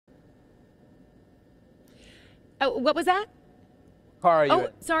What was that? Car are you Oh,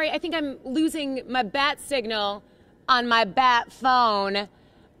 in? sorry. I think I'm losing my bat signal on my bat phone.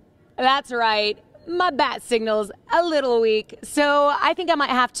 That's right. My bat signal's a little weak, so I think I might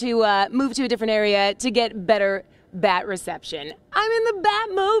have to move to a different area to get better bat reception. I'm in the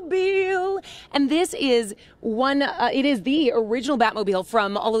Batmobile, and this is it is the original Batmobile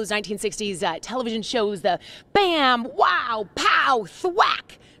from all those 1960s television shows, the bam, wow, pow,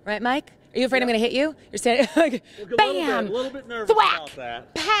 thwack. Right, Mike? Are you afraid I'm going to hit you? You're standing like, bam, a little bit nervous thwack, about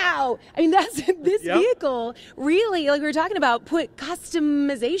that. pow. I mean, that's this vehicle really, like we were talking about, put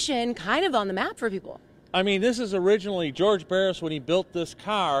customization kind of on the map for people. I mean, this is originally George Barris, when he built this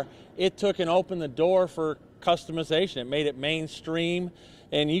car, it took and opened the door for customization. It made it mainstream.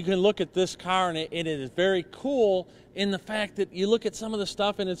 And you can look at this car, and it is very cool in the fact that you look at some of the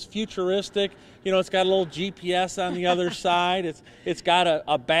stuff and it's futuristic. You know, it's got a little GPS on the other side. It's got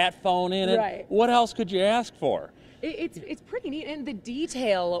a bat phone in it. Right. What else could you ask for? It's pretty neat, and the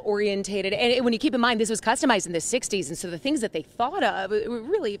detail orientated, and when you keep in mind this was customized in the 60s, and so the things that they thought of were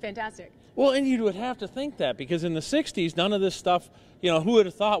really fantastic. Well, and you would have to think that, because in the 60s, none of this stuff, you know, who would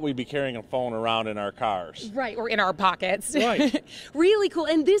have thought we'd be carrying a phone around in our cars? Right, or in our pockets. Right. Really cool.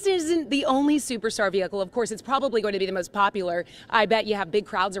 And this isn't the only superstar vehicle. Of course, it's probably going to be the most popular. I bet you have big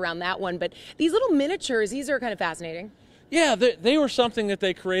crowds around that one. But these little miniatures, these are kind of fascinating. Yeah, they were something that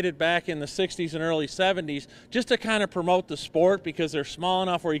they created back in the 60s and early 70s just to kind of promote the sport, because they're small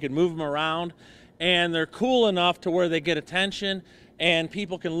enough where you can move them around, and they're cool enough to where they get attention and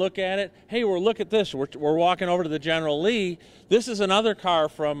people can look at it. Hey, look at this. We're walking over to the General Lee. This is another car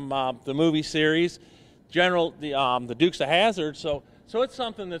from the movie series, the Dukes of Hazzard. So it's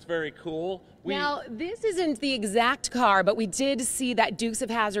something that's very cool. Now, this isn't the exact car, but we did see that Dukes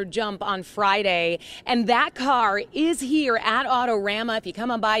of Hazzard jump on Friday, and that car is here at Autorama. If you come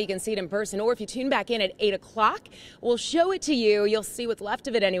on by, you can see it in person, or if you tune back in at 8 o'clock, we'll show it to you. You'll see what's left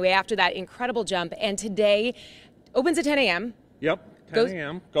of it anyway after that incredible jump. And today opens at 10 a.m. Yep, 10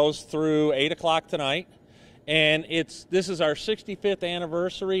 a.m. Goes through 8 o'clock tonight. And this is our 65th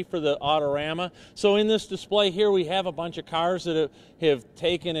anniversary for the Autorama. So in this display here, we have a bunch of cars that have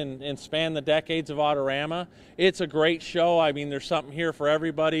taken and spanned the decades of Autorama. It's a great show. I mean, there's something here for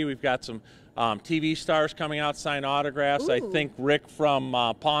everybody. We've got some TV stars coming out to sign autographs. Ooh. I think Rick from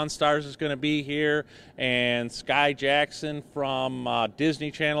Pawn Stars is going to be here, and Sky Jackson from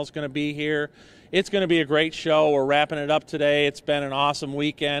Disney Channel is going to be here. It's going to be a great show. We're wrapping it up today. It's been an awesome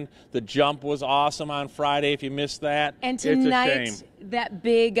weekend. The jump was awesome on Friday. If you missed that, and tonight, it's a shame. That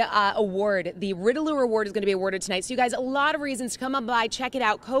big award, the Riddler Award, is going to be awarded tonight. So you guys, a lot of reasons to come on by, check it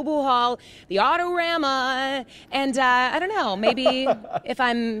out. Cobo Hall, the Autorama, and I don't know, maybe if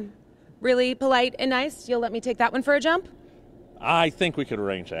I'm really polite and nice, you'll let me take that one for a jump? I think we could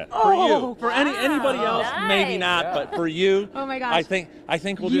arrange that Oh, for you. For wow. anybody else, Nice. maybe not, but for you, Oh my gosh. I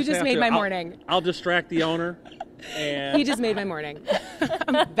think we'll You just just have made to, my morning. I'll distract the owner. And You just made my morning.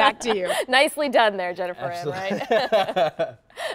 Back to you. Nicely done there, Jennifer Ann, right?